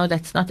talk,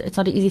 it's not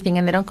an easy thing,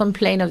 and they don't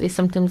complain of their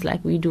symptoms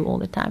like we do all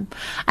the time.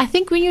 I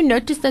think when you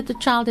notice that the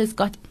child has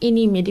got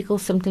any medical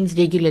symptoms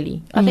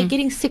regularly, are they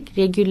getting sick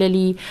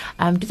regularly?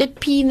 Do they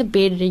pee in the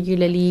bed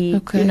regularly?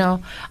 Okay.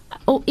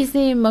 Or is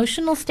their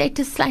emotional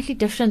status slightly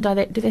different?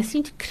 Do they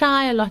seem to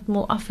cry a lot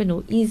more often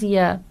or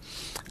easier?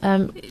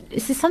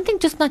 Is there something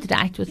just not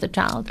right with the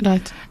child?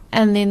 Right.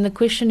 And then the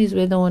question is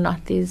whether or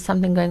not there's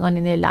something going on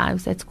in their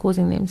lives that's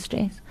causing them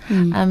stress.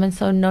 And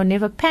so, no,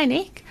 never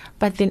panic,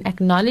 but then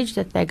acknowledge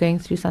that they're going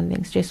through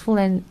something stressful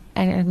and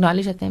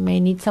acknowledge that they may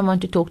need someone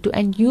to talk to.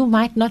 And you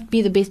might not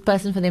be the best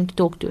person for them to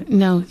talk to.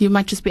 No, you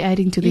might just be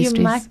adding to their You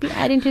stress. might be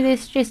adding to their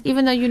stress,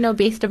 even though you know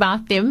best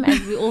about them, and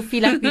we all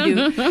feel like we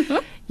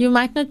do. You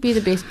might not be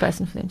the best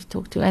person for them to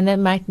talk to, and they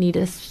might need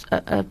a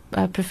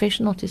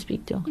professional to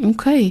speak to.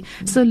 Okay.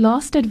 So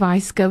last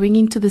advice going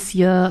into this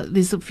year,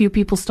 there's a few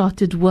people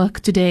started work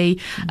today,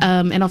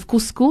 and of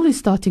course school is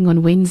starting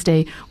on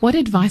Wednesday. What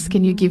advice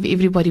can you give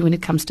everybody when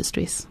it comes to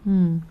stress?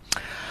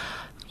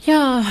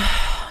 Yeah,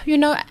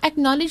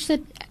 acknowledge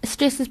that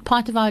stress is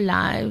part of our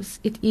lives.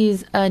 It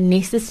is a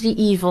necessary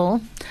evil,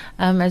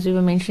 as we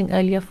were mentioning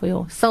earlier, for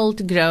your soul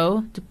to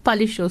grow, to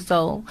polish your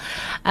soul.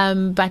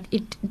 But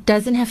it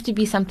doesn't have to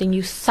be something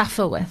you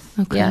suffer with.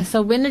 Okay. Yeah.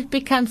 So when it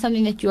becomes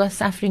something that you are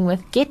suffering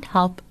with, get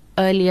help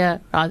earlier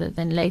rather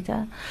than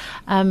later.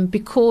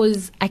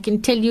 Because I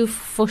can tell you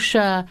for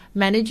sure,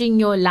 managing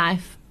your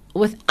life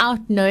without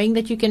knowing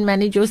that you can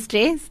manage your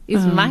stress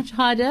is much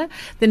harder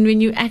than when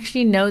you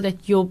actually know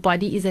that your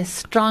body is as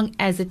strong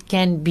as it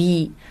can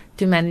be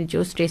to manage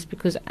your stress,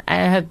 because I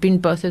have been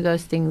both of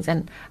those things,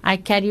 and I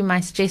carry my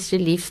stress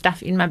relief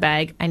stuff in my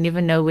bag. I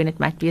never know when it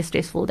might be a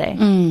stressful day.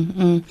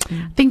 I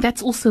think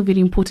that's also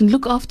very important.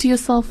 Look after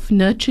yourself,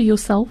 nurture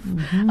yourself,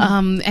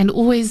 and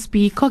always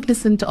be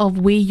cognizant of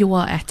where you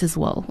are at as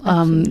well.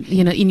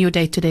 In your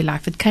day-to-day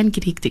life, it can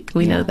get hectic.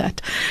 We know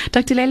that.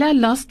 Dr. Leila,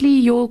 lastly,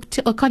 your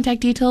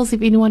contact details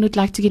if anyone would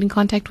like to get in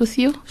contact with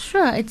you.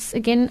 Sure. It's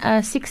again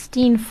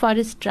 16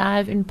 Forest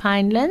Drive in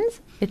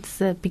Pinelands. It's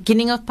the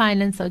beginning of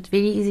Pinelands, so it's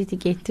very easy to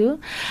get to.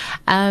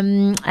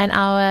 And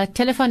our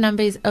telephone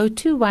number is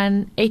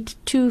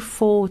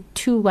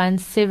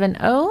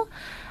 021-824-2170.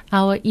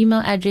 Our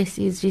email address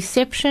is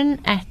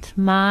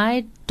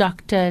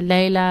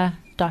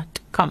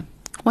reception@mydrleila.com.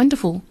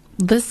 Wonderful.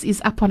 This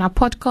is up on our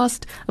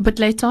podcast a bit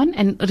later on,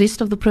 and the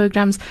rest of the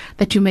programs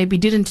that you maybe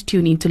didn't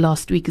tune into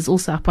last week is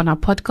also up on our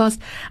podcast.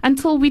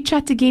 Until we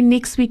chat again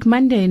next week,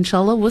 Monday,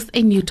 inshallah, with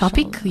a new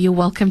topic. You're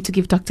welcome to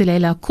give Dr.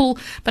 Leila a call.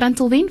 But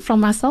until then,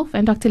 from myself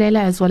and Dr.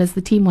 Leila, as well as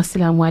the team,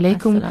 wassalamu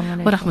alaikum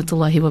wa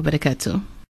rahmatullahi wa barakatuh.